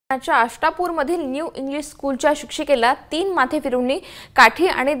आष्टापूरमधील new English स्कूलच्या शिक्षिकेला 3 माथे फिरवून काठी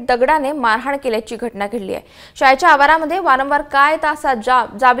आणि दगडाने मारहाण केल्याची घटना घडली आहे। शाळेच्या आवारामध्ये वारंवार काय तासा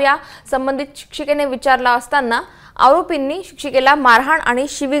जाबिया संबंधित शिक्षिकेने विचारला असताना आरोपींनी शिक्षिकेला मारहाण आणि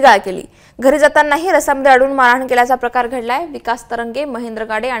शिवीगाळ केली। घरी जातानाही रस्त्यामध्ये अडून मारहाण केल्याचा प्रकार घडलाय। विकास तरंगे, महेंद्र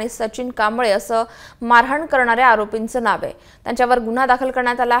गाडे आणि सचिन कांबळे असं मारहाण करणाऱ्या आरोपींचं नाव आहे। त्यांच्यावर गुन्हा दाखल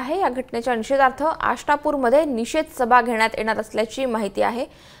करण्यात आला आहे। या घटनेच्या निषेधार्थ आष्टापूरमध्ये निषेध सभा घेण्यात येणार असल्याची माहिती आहे।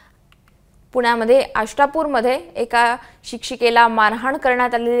 पुण्यामध्ये आष्टापूरमध्ये एका शिक्षिकेला मारहाण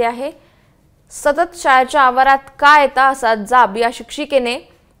करण्यात आलेली आहे। सतत शाळेच्या आवारात का येता असा जाब या शिक्षिकेने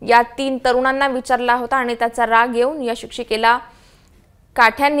या 3 तरुणांना विचारला होता आणि त्याचा राग येऊन या शिक्षिकेला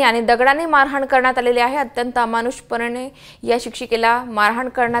काठ्यांनी आणि दगडाने मारहाण करण्यात आलेली आहे। अत्यंत अमानुषपणे या शिक्षिकेला मारहाण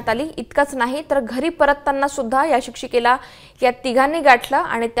करण्यात आली। इतकंच नाही तर घरी परतताना सुद्धा या शिक्षिकेला या तिघांनी गाठलं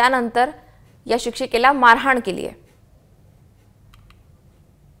आणि त्यानंतर या शिक्षिकेला मारहाण केली आहे।